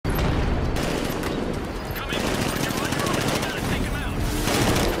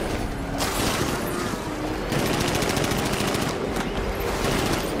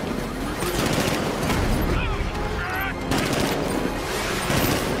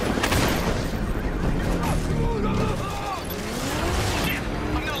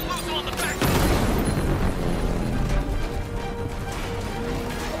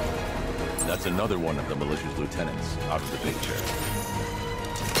another one of the militia's lieutenants out of the big chair.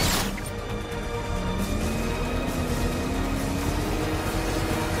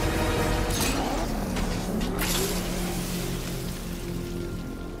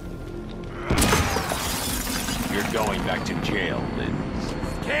 You're going back to jail, Lynn.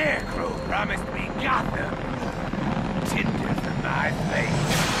 Scarecrow promised me Gotham. Tinder for my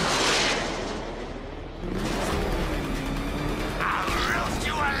face. I'll roast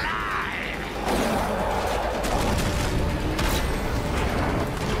you alive!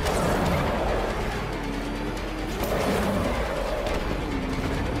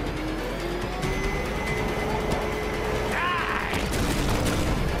 Die!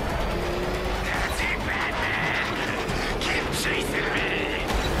 That's it, Batman! Keep chasing me!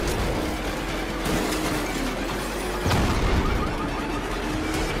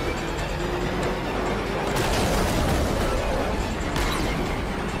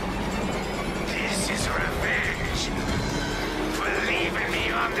 This is revenge for leaving me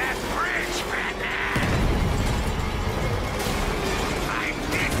on that bridge, Batman! Fight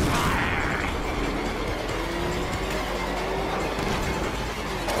this fire!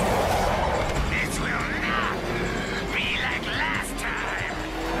 This will not be like last time!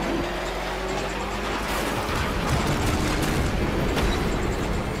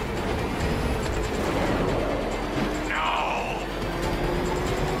 No!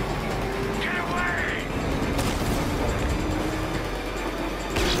 Get away!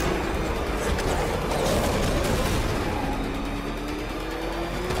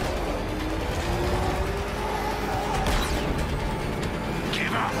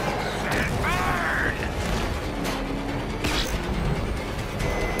 Give up and burn!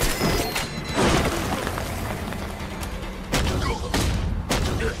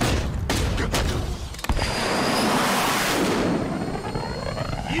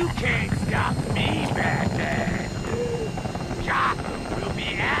 You can't stop me, Batman! Gotham will be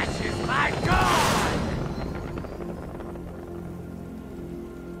ashes by dawn!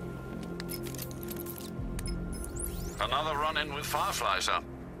 Another run-in with Firefly, sir.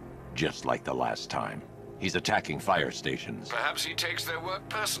 Just like the last time. He's attacking fire stations. Perhaps he takes their work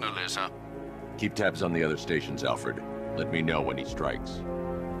personally, sir. Keep tabs on the other stations, Alfred. Let me know when he strikes.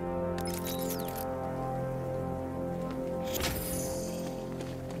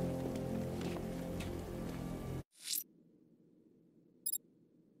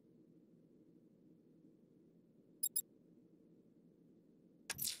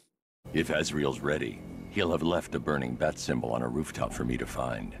 If Azrael's ready, he'll have left a burning bat symbol on a rooftop for me to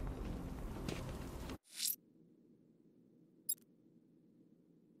find.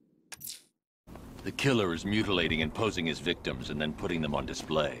 The killer is mutilating and posing his victims and then putting them on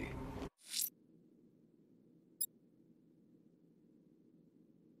display.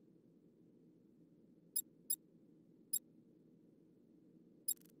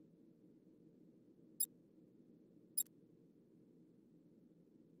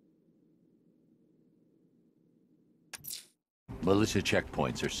 Militia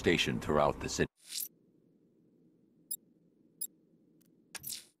checkpoints are stationed throughout the city.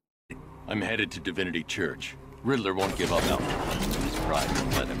 I'm headed to Divinity Church. Riddler won't give up, Alfred. He's pride,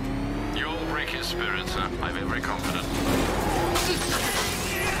 let him. You'll break his spirit, sir. I'm very confident.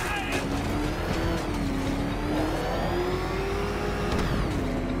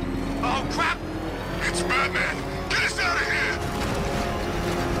 Oh, crap! It's Batman! Get us out of here!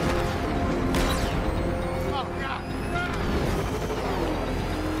 Oh, God!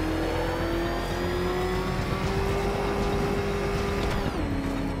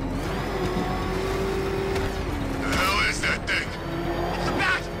 The hell is that thing? It's the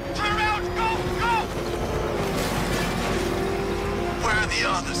bat! Turn around! Go! Go! Where are the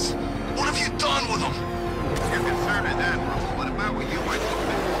others? What have you done with them? You're concerned at that, bro. What about with you? I told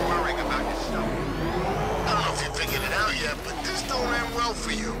you worrying about yourself. I don't know if you figured it out yet, but this don't end well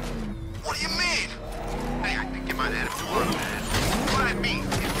for you. What do you mean? Hey, I think you might have to work, man. What I mean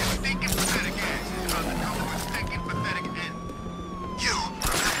is your stinking pathetic ass is on the cover of stinking pathetic end. You!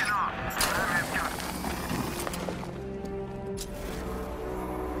 Hang on. Batman's got it.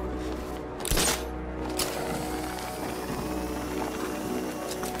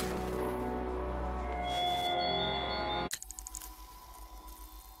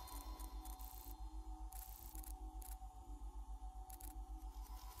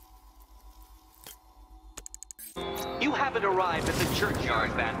 You haven't arrived at the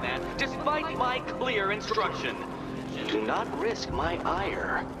churchyard, Batman, despite my clear instruction. Do not risk my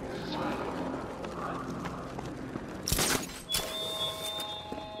ire.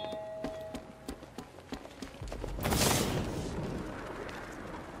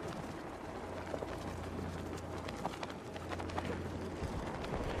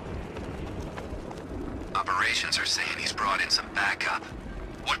 Operations are saying he's brought in some backup.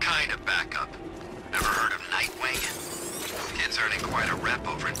 What kind of backup? Never heard of Nightwing? Kid's earning quite a rep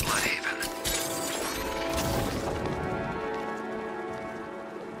over in Bloodhaven.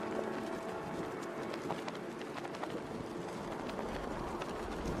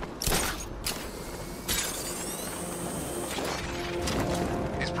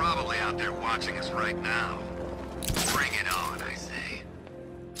 He's probably out there watching us right now. Bring it on, I say.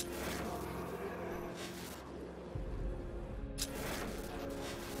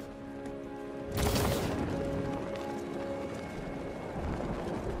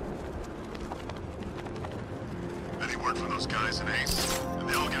 Any word from those guys in Ace? Did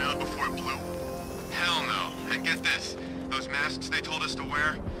they all get out before it blew? Hell no. And get this, those masks they told us to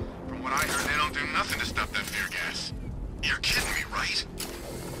wear, from what I heard, they don't do nothing to stop that fear gas. You're kidding me, right?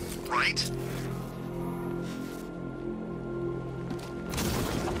 Right?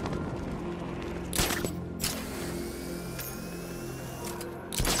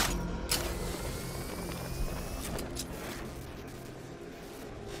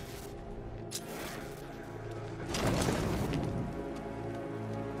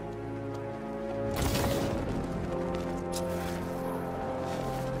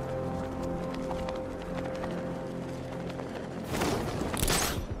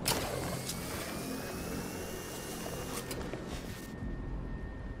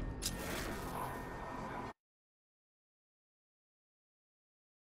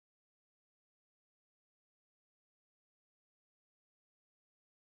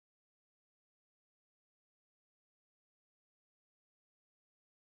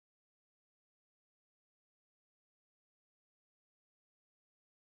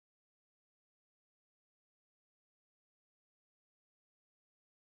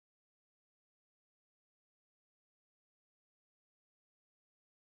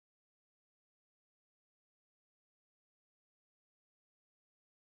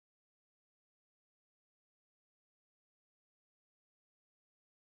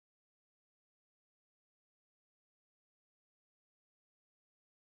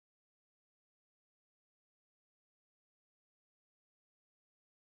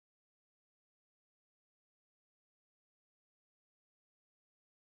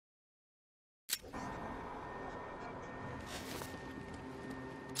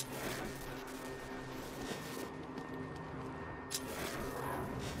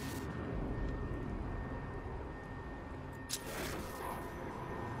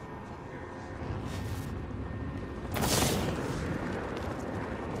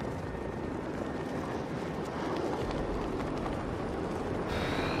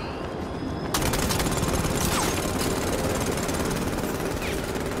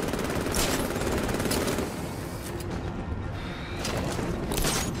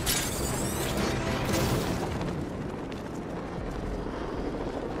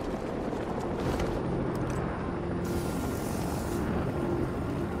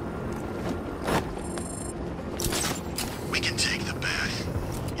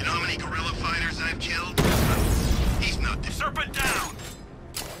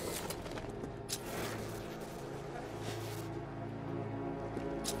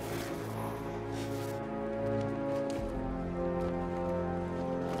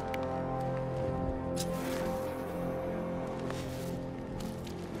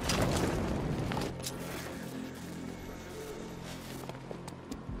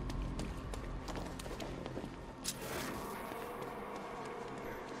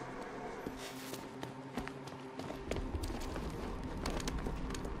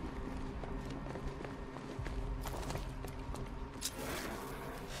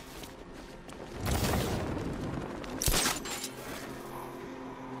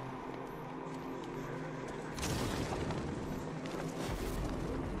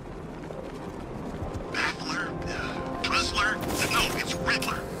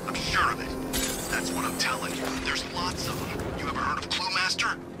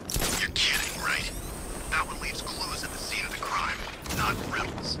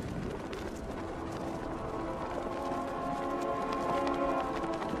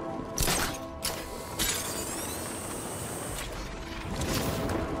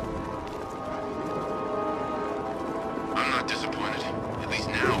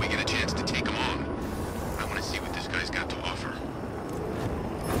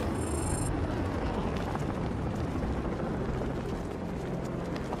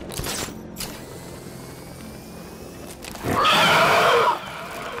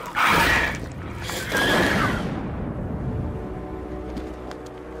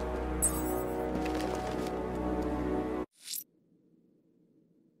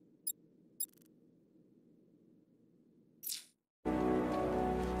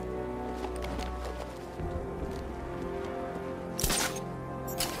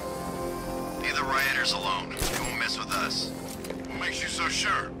 barriers alone. They won't mess with us. What makes you so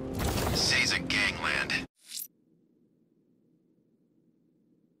sure? The city's a gangland.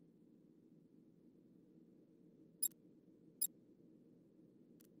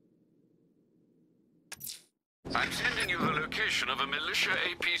 I'm sending you the location of a militia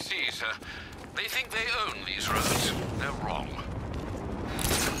APC, sir. They think they own these roads. They're wrong.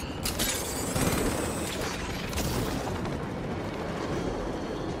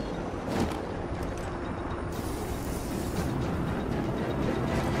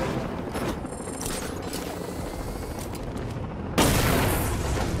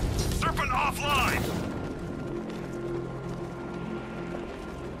 Serpent offline!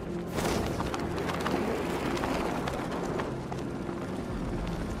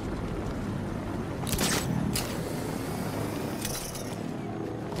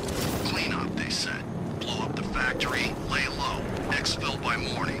 Clean up, they said. Blow up the factory, lay low. Exfil by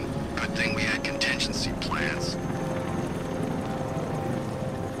morning. Good thing we had contingency plans.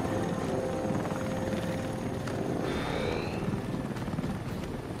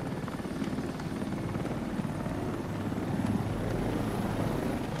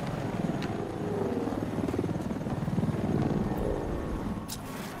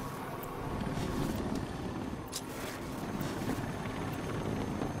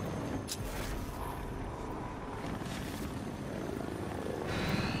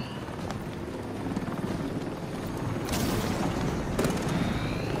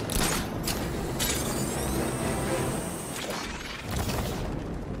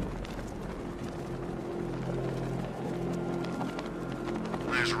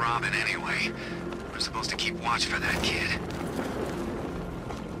 There's Robin anyway. We're supposed to keep watch for that kid.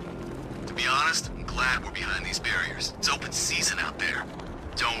 To be honest, I'm glad we're behind these barriers. It's open season out there.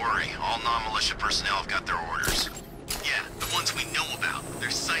 Don't worry, all non-militia personnel have got their orders. Yeah, the ones we know about.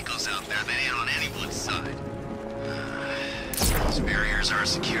 There's psychos out there that ain't on anyone's side. These barriers are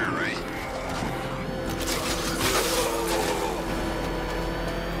secure, right?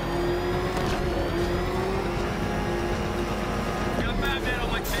 Got Batman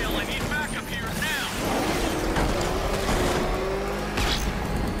on my tail. I need backup here now.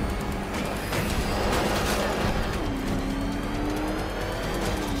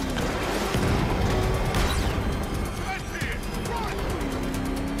 Right here. Run!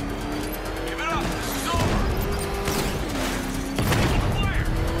 Give it up. This is over. Fire!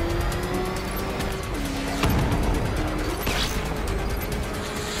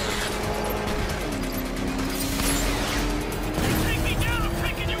 Take me down. I'm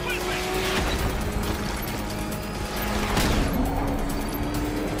taking you with me.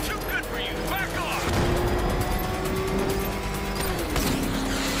 Too good for you. Back off.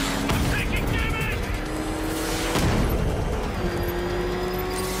 I'm taking damage.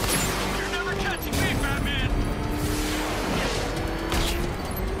 You're never catching me, Batman.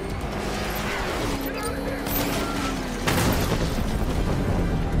 Get out of here.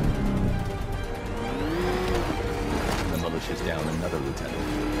 The militia's down another lieutenant.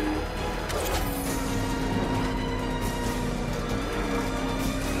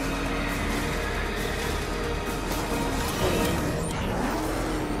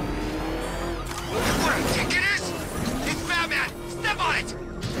 What I think it is? It's Batman! Step on it!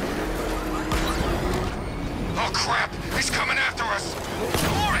 Oh crap! He's coming after us!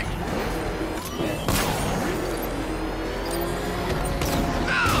 For it!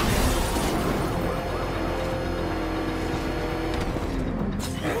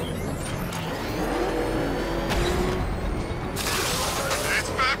 It's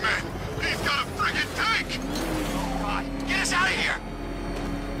Batman! He's got a friggin' tank! Oh God! Get us out of here!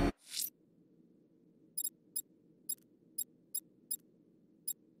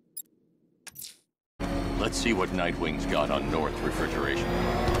 Let's see what Nightwing's got on North Refrigeration.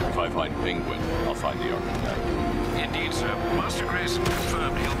 If I find Penguin, I'll find the Arkham Knight. Indeed, sir. Master Grayson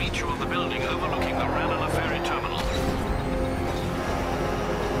confirmed he'll meet you on the building overlooking the Ranelagh Ferry Terminal.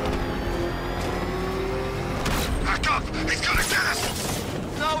 Back up! He's gonna get us!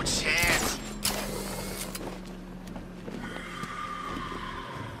 No chance!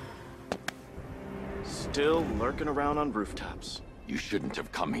 Still lurking around on rooftops. You shouldn't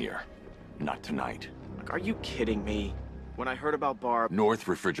have come here. Not tonight. Like, are you kidding me? When I heard about Barb, North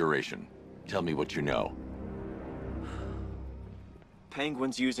Refrigeration. Tell me what you know.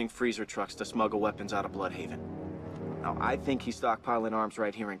 Penguin's using freezer trucks to smuggle weapons out of Bloodhaven. Now, I think he's stockpiling arms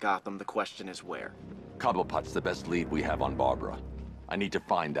right here in Gotham. The question is where. Cobblepot's the best lead we have on Barbara. I need to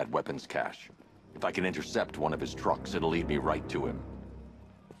find that weapons cache. If I can intercept one of his trucks, it'll lead me right to him.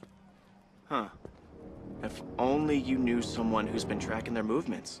 Huh. If only you knew someone who's been tracking their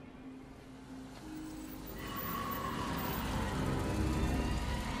movements.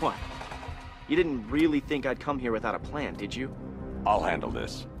 What? You didn't really think I'd come here without a plan, did you? I'll handle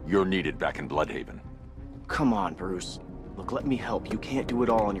this. You're needed back in Bloodhaven. Come on, Bruce. Look, let me help. You can't do it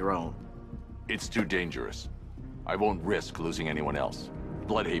all on your own. It's too dangerous. I won't risk losing anyone else.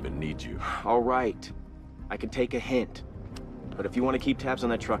 Bloodhaven needs you. All right. I can take a hint. But if you want to keep tabs on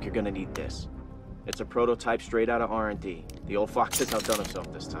that truck, you're gonna need this. It's a prototype straight out of R&D. The old fox has outdone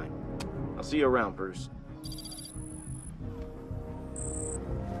himself this time. I'll see you around, Bruce.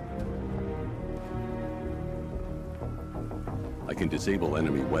 I can disable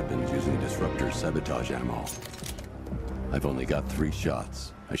enemy weapons using disruptor sabotage ammo. I've only got 3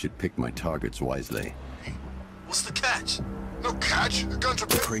 shots. I should pick my targets wisely. What's the catch? No catch. The guns are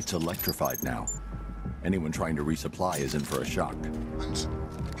The crate's electrified now. Anyone trying to resupply is in for a shock.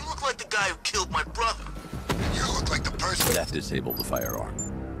 You look like the guy who killed my brother. You look like the person... That disabled the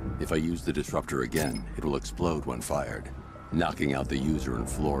firearm. If I use the disruptor again, it will explode when fired, knocking out the user and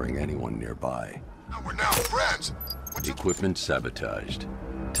flooring anyone nearby. And we're now friends. Equipment sabotaged.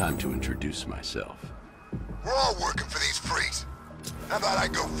 Time to introduce myself. We're all working for these freaks. How about I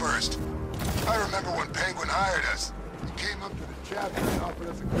go first? I remember when Penguin hired us. He came up to the chapter and offered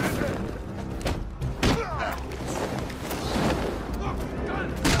us a contract.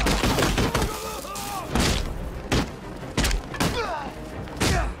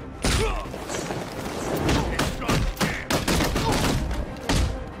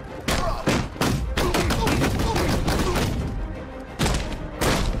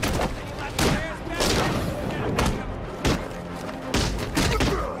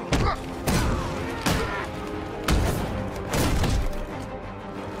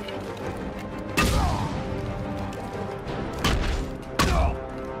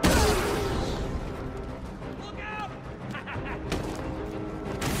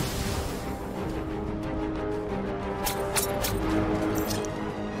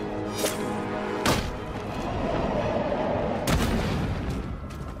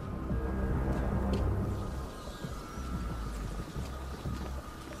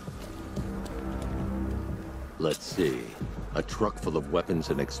 Let's see. A truck full of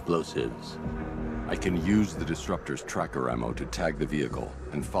weapons and explosives. I can use the disruptor's tracker ammo to tag the vehicle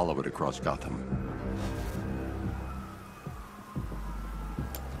and follow it across Gotham.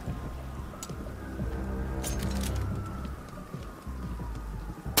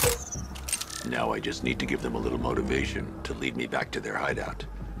 Now I just need to give them a little motivation to lead me back to their hideout.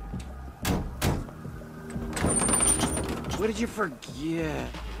 What did you forget?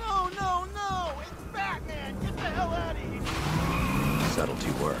 No! It's Batman! Get the hell out of here!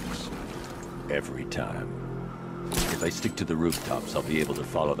 Subtlety works. Every time. If I stick to the rooftops, I'll be able to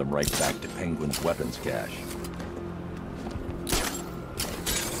follow them right back to Penguin's weapons cache.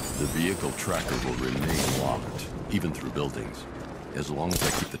 The vehicle tracker will remain locked, even through buildings, as long as I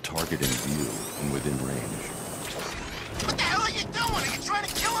keep the target in view and within range. What the hell are you doing? Are you trying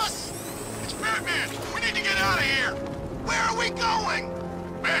to kill us? It's Batman! We need to get out of here! Where are we going?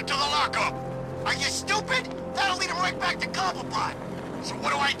 Back to the lockup! Are you stupid? That'll lead him right back to Cobblepot. So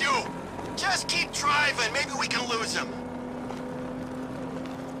what do I do? Just keep driving. Maybe we can lose him.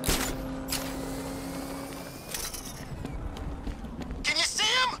 Can you see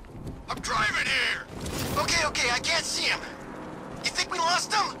him? I'm driving here. Okay, I can't see him. You think we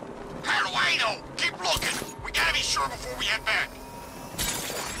lost him? How do I know? Keep looking. We gotta be sure before we head back.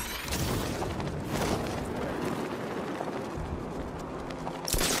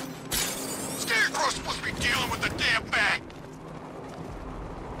 Scarecrow's must be dealing with the damn bag.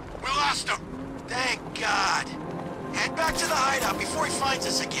 We lost him. Thank God. Head back to the hideout before he finds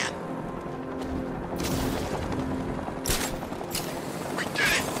us again. We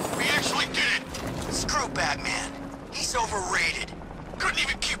did it. We actually did it. Screw Batman. He's overrated. Couldn't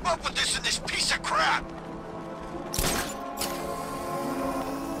even keep up with this in this piece of crap.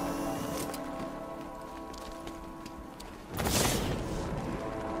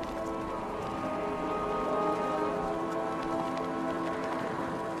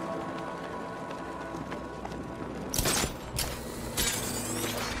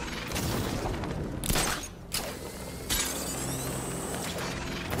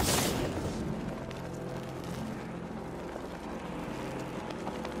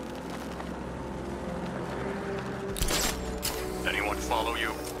 Anyone follow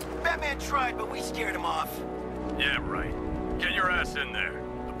you? Batman tried, but we scared him off. Yeah, right. Get your ass in there.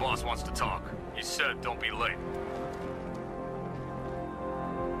 The boss wants to talk. He said don't be late.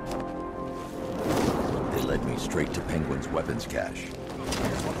 They led me straight to Penguin's weapons cache.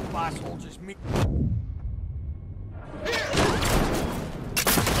 Boss holds me.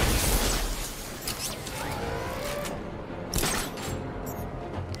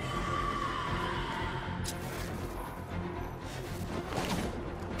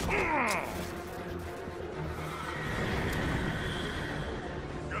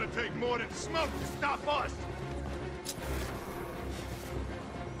 smoke to stop us!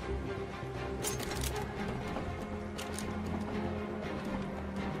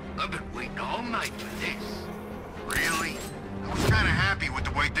 I've been waiting all night for this. Really? I was kinda happy with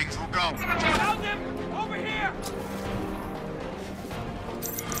the way things will go. Found them! Over here!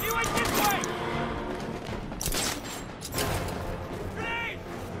 You went this way! Grenade!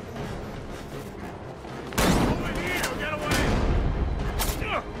 Over here! Get away!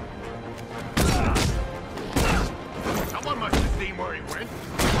 Someone must have seen where he went.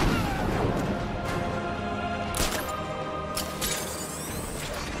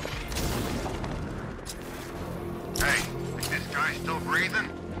 Hey, is this guy still breathing?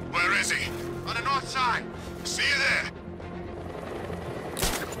 Where is he? On the north side. See you there.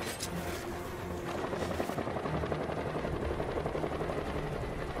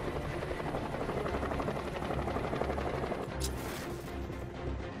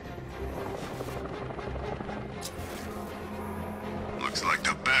 Looks like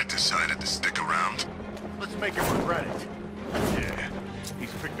the Bat decided to stick around. Let's make him regret it. Yeah,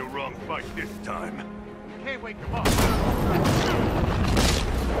 he's picked the wrong fight this time. Can't wake him up.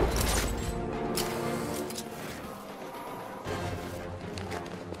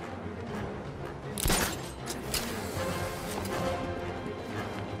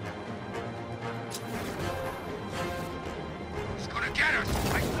 He's gonna get us!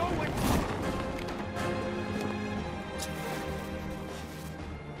 I know it!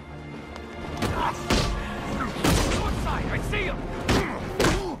 North side! I see him!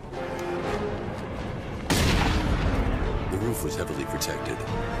 The roof was heavily protected.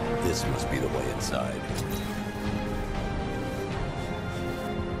 This must be the way inside.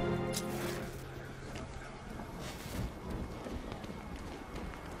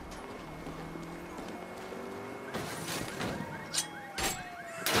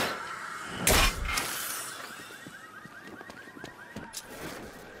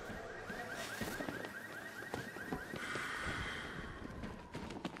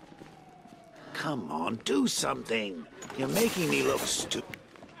 Come on, do something. You're making me look stupid.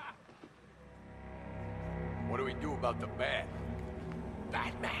 What do we do about the Bat?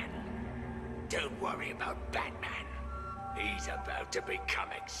 Batman. Don't worry about Batman. He's about to become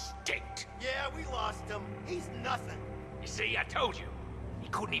extinct. Yeah, we lost him. He's nothing. You see, I told you. He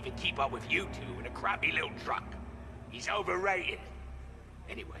couldn't even keep up with you two in a crappy little truck. He's overrated.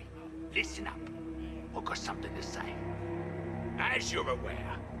 Anyway, listen up. I've got something to say. As you're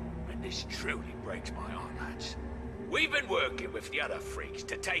aware, and this truly breaks my heart, lads, we've been working with the other freaks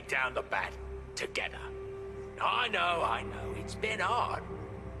to take down the Bat together. I know, it's been hard.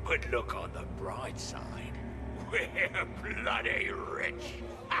 But look on the bright side. We're bloody rich.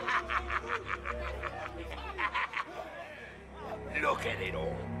 Look at it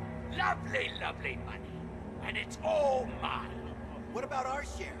all. Lovely, lovely money. And it's all mine. What about our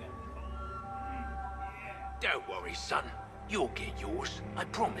share? Don't worry, son. You'll get yours, I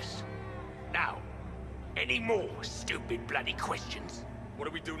promise. Now, any more stupid bloody questions? What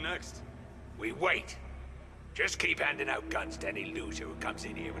do we do next? We wait. Just keep handing out guns to any loser who comes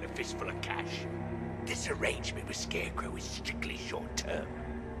in here with a fistful of cash. This arrangement with Scarecrow is strictly short-term.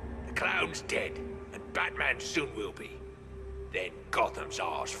 The Clown's dead, and Batman soon will be. Then Gotham's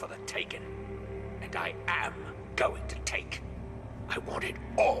ours for the taking. And I am going to take. I want it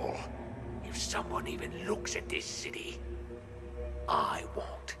all. If someone even looks at this city, I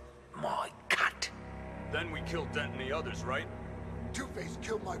want my cut. Then we kill Dent and the others, right? Two-Face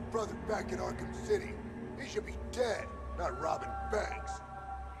killed my brother back in Arkham City. He should be dead, not robbing banks.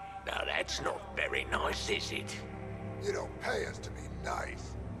 Now that's not very nice, is it? You don't pay us to be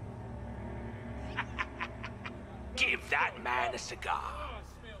nice. Give that man a cigar.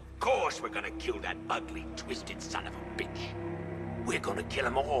 Of course we're gonna kill that ugly, twisted son of a bitch. We're gonna kill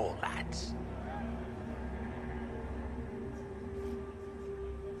them all, lads.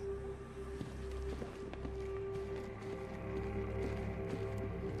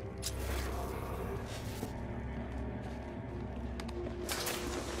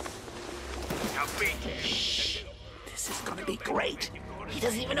 Now be careful. Shh. This is gonna be great. He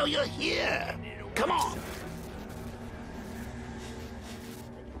doesn't even know you're here. Come on.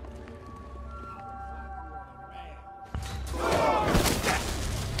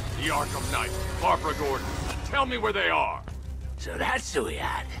 The Arkham Knight, Barbara Gordon. Tell me where they are. So that's who we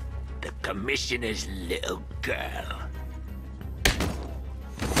had. The Commissioner's little girl.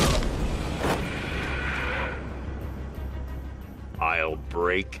 I'll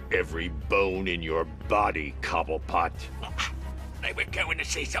break every bone in your body, Cobblepot. They were going to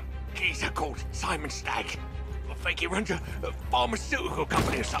see some geezer called Simon Stagg. think he runs a pharmaceutical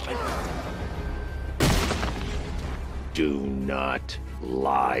company or something. Do not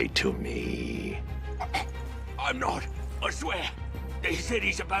lie to me. I'm not. I swear. They said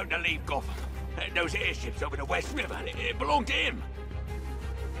he's about to leave Gotham. Those airships over the West River, it belonged to him.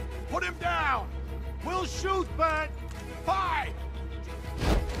 Put him down! We'll shoot, but... Fine!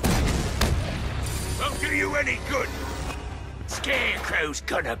 Won't do you any good. Scarecrow's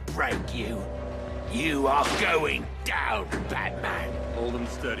gonna break you. You are going down, Batman. Hold him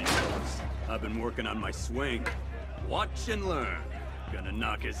steady, fellas. I've been working on my swing. Watch and learn. Gonna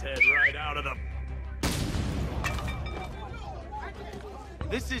knock his head right out of the...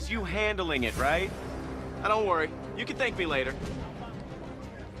 This is you handling it, right? Don't worry. You can thank me later.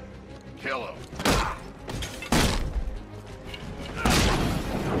 Kill him.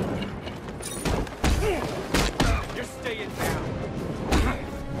 You're staying down.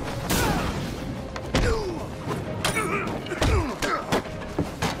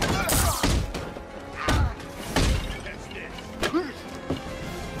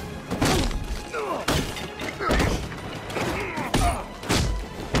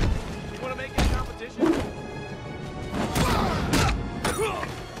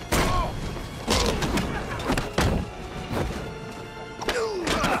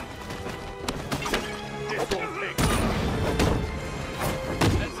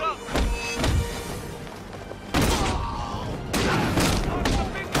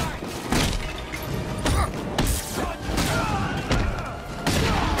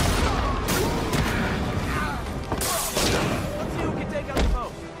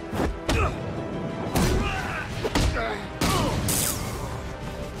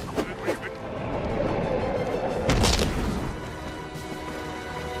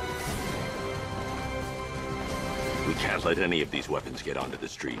 Can't let any of these weapons get onto the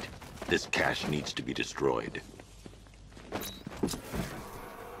street. This cache needs to be destroyed.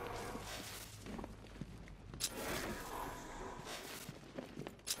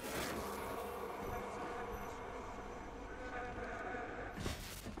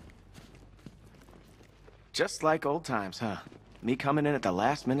 Just like old times, huh? Me coming in at the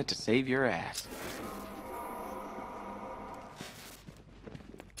last minute to save your ass.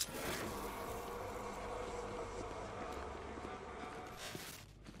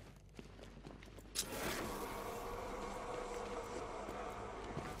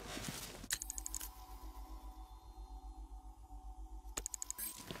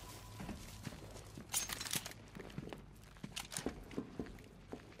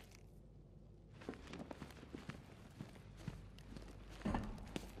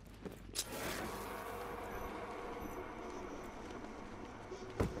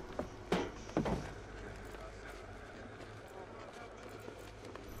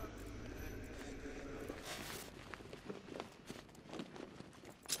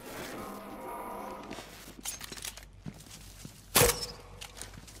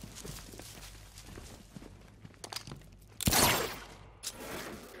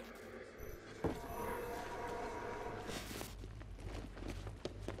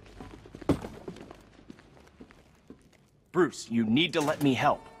 Bruce, you need to let me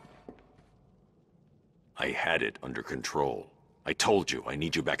help. I had it under control. I told you, I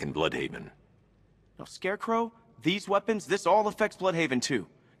need you back in Bloodhaven. Now, Scarecrow, these weapons, this all affects Bloodhaven too.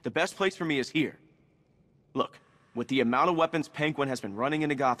 The best place for me is here. Look, with the amount of weapons Penguin has been running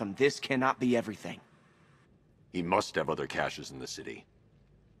into Gotham, this cannot be everything. He must have other caches in the city.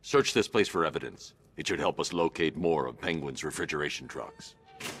 Search this place for evidence. It should help us locate more of Penguin's refrigeration trucks.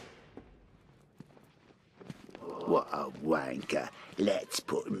 What a wanker. Let's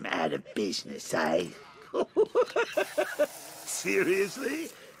put him out of business, eh? Seriously?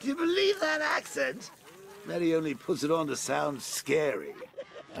 Do you believe that accent? Bet he only puts it on to sound scary.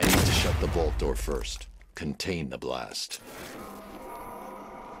 I need to shut the vault door first. Contain the blast.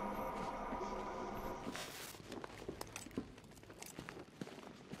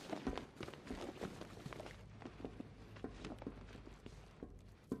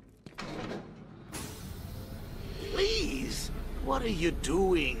 Please, what are you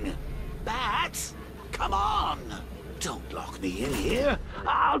doing? Bats? Come on! Don't lock me in here.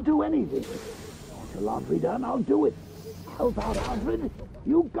 I'll do anything. Want your laundry done? I'll do it. Help out, Alfred.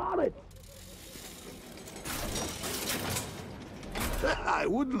 You got it. I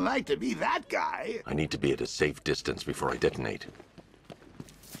wouldn't like to be that guy. I need to be at a safe distance before I detonate.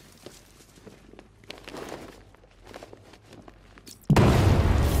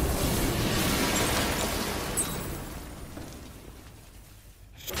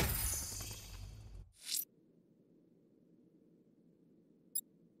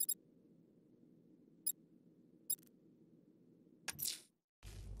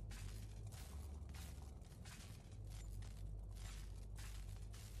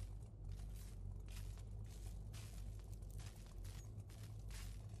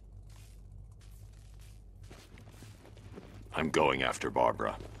 I'm going after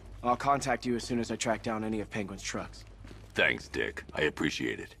Barbara. I'll contact you as soon as I track down any of Penguin's trucks. Thanks, Dick. I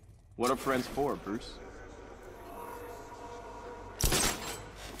appreciate it. What are friends for, Bruce?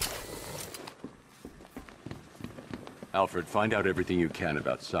 Alfred, find out everything you can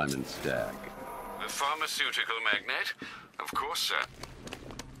about Simon Stagg. The pharmaceutical magnate? Of course, sir.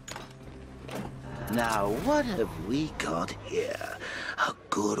 Now, what have we got here? A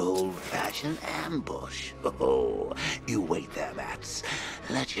good old-fashioned ambush. Oh, you wait there, Bats.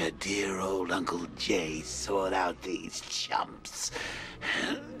 Let your dear old Uncle Jay sort out these chumps.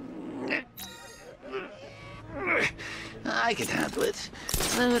 I can handle it.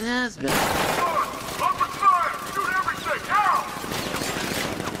 So it has been. Open fire! Shoot everything! Now!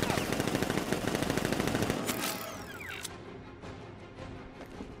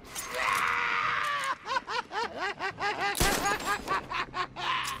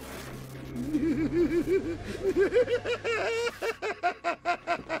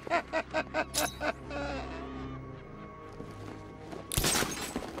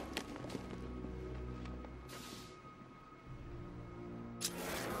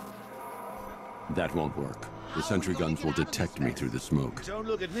 That won't work. The sentry guns will detect me through the smoke. Don't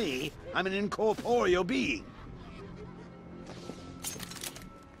look at me. I'm an incorporeal being.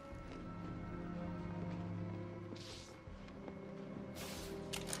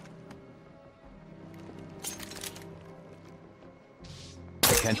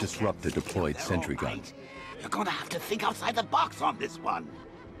 I can't disrupt the deployed sentry gun. You're gonna have to think outside the box on this one.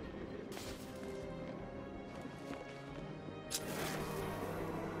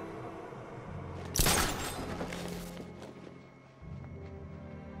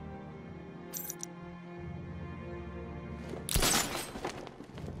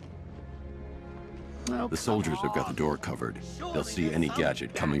 The soldiers have got the door covered. They'll see any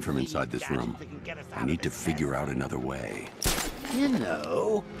gadget coming from inside this room. I need to figure out another way. You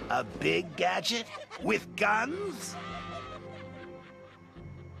know, a big gadget with guns?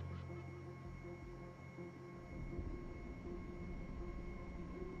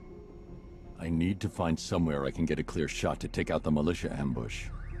 I need to find somewhere I can get a clear shot to take out the militia ambush.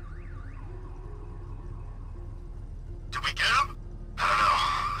 Did we get him? I don't know.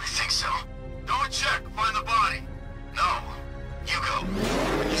 I think so. Go and check. Find the body. No. You go.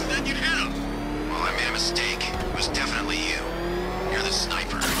 You said you'd hit him. Well, I made a mistake. It was definitely you. You're the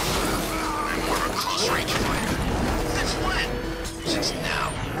sniper. I'm more of a close-range fighter. Since when? Since now.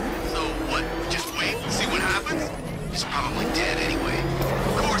 So what? Just wait and see what happens? He's probably dead anyway.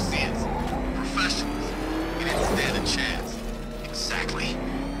 Of course he is. Professionals. He didn't stand a chance. Exactly.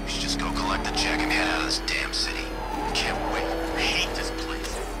 We should just go collect the check and head out of this damn city. I can't wait. I hate this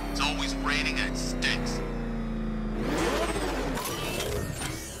place. It's always raining and it stinks.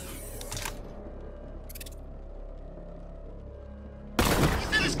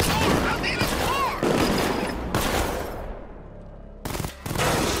 He's in his car! How's he in his car?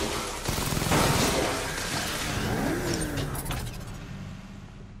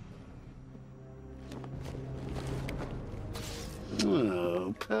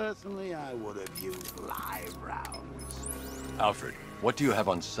 Oh, personally, I would have used live rounds. Alfred, what do you have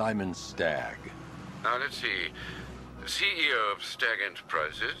on Simon Stagg? Now, let's see. The CEO of Stagg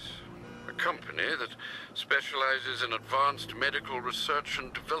Enterprises, a company that specializes in advanced medical research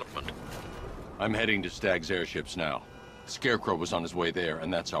and development. I'm heading to Stagg's airships now. Scarecrow was on his way there,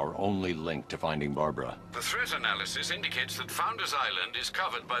 and that's our only link to finding Barbara. The threat analysis indicates that Founders Island is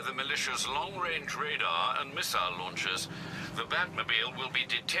covered by the militia's long-range radar and missile launchers. The Batmobile will be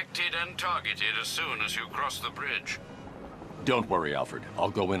detected and targeted as soon as you cross the bridge. Don't worry, Alfred.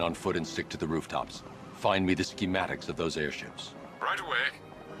 I'll go in on foot and stick to the rooftops. Find me the schematics of those airships. Right away.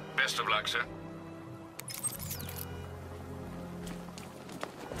 Best of luck, sir.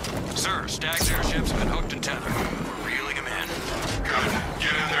 Sir, Stagg's airships have been hooked and tethered. We're reeling him in. Good.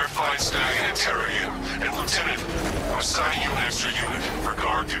 Get in there, find Stagg, and interrogate him. And Lieutenant, I'm assigning you an extra unit for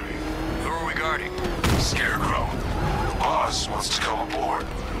guard duty. Who are we guarding? Scarecrow. The boss wants to come aboard.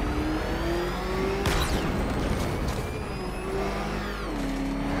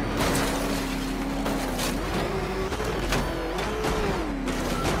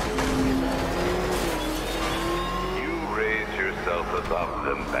 You raised yourself above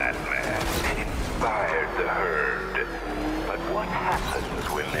them, Batman. Inspired the herd. But what happens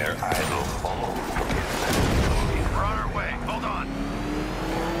when their idol falls from his mantle? We're on our way. Hold on.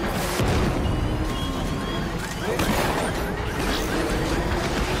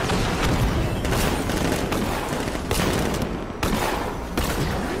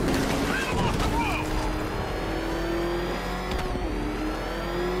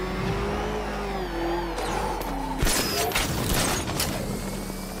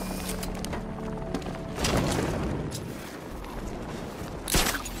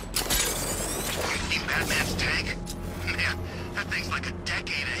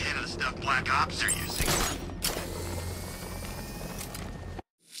 Black Ops are using.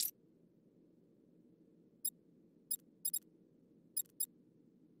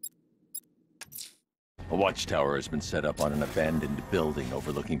 A watchtower has been set up on an abandoned building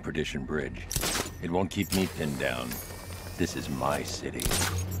overlooking Perdition Bridge. It won't keep me pinned down. This is my city.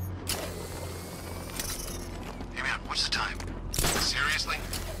 Hey man, what's the time? Seriously?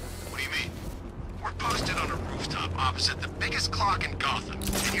 What do you mean? We're posted on a rooftop opposite the biggest clock in Gotham,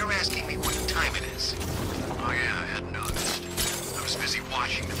 and you're asking me what time it is? Oh yeah, I hadn't noticed. I was busy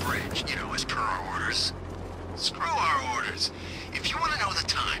watching the bridge, you know, as per our orders. Screw our orders. If you want to know the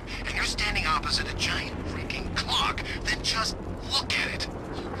time, and you're standing opposite a giant freaking clock, then just look at it.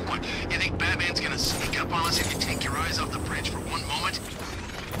 What, you think Batman's gonna sneak up on us if you take your eyes off the bridge for one moment?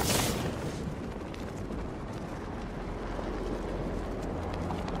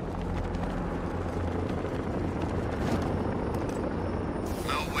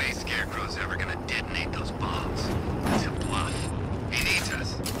 No way Scarecrow's ever gonna detonate those bombs. That's a bluff. He needs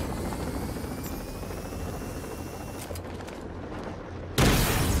us.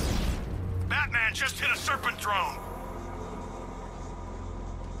 Batman just hit a Serpent drone!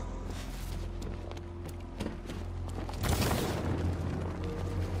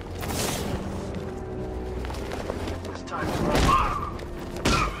 It's time to run.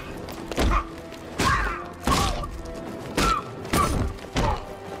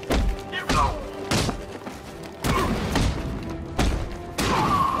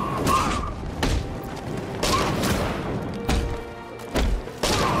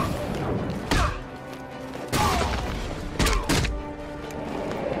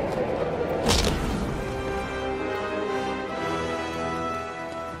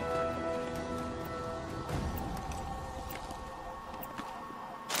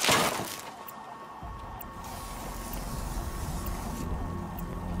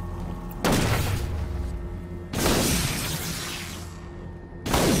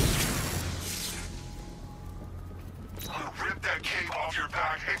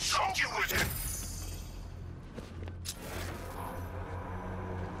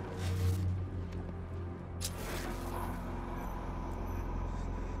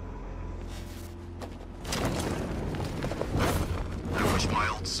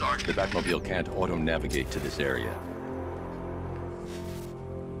 The Batmobile can't auto-navigate to this area.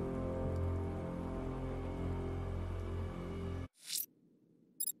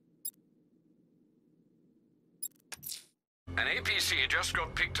 An APC just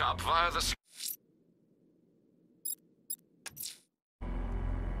got picked up via the...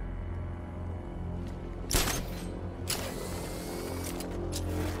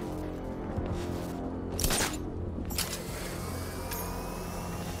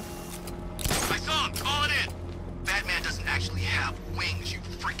 Actually have wings, you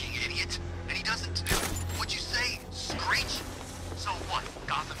freaking idiot. And he doesn't, what'd you say, screech? So what,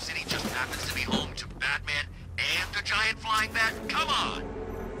 Gotham City just happens to be home to Batman and the giant flying bat? Come on!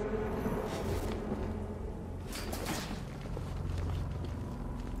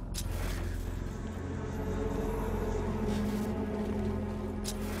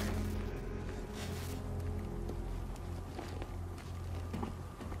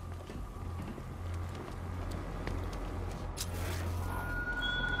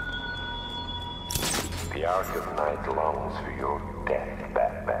 The Arkham Knight longs for your death,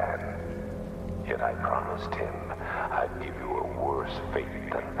 Batman. Yet I promised him I'd give you a worse fate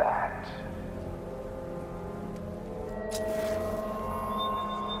than that.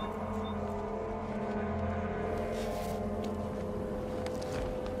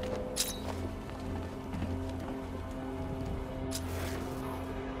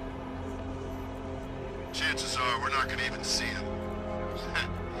 Chances are we're not gonna even see him.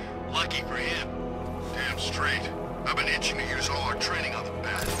 Lucky for him. Damn straight. I've been itching to use all our training on the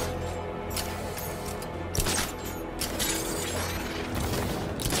bat.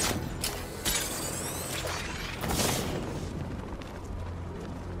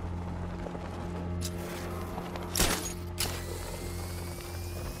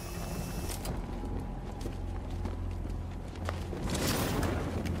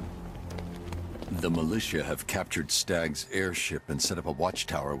 The militia have captured Stagg's airship and set up a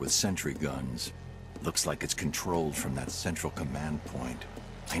watchtower with sentry guns. Looks like it's controlled from that central command point.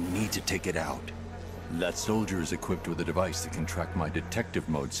 I need to take it out. That soldier is equipped with a device that can track my detective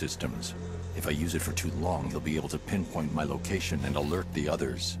mode systems. If I use it for too long, he'll be able to pinpoint my location and alert the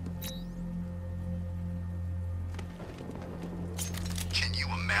others. Can you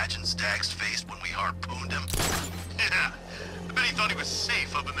imagine Stagg's face when we harpooned him? Yeah, I bet he thought he was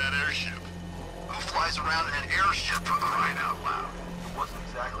safe up in that airship. Who flies around in an airship for crying out loud? wasn't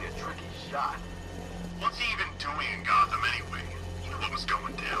exactly a tricky shot. What's he even doing in Gotham anyway? He knew what was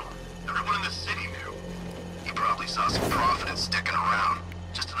going down. Everyone in the city knew. He probably saw some profit in sticking around.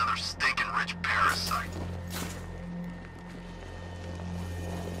 Just another stinking rich parasite.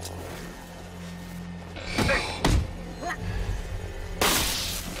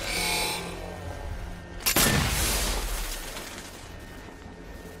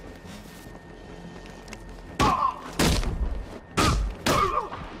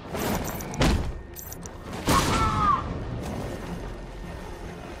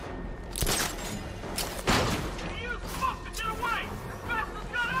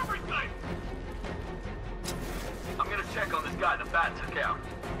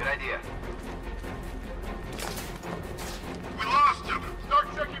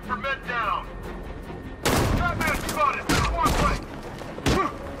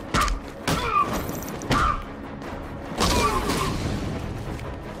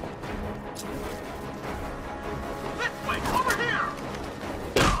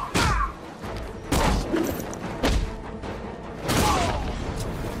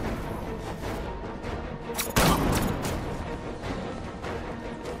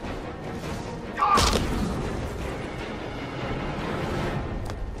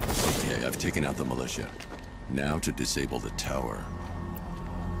 Taken out the militia. Now to disable the tower.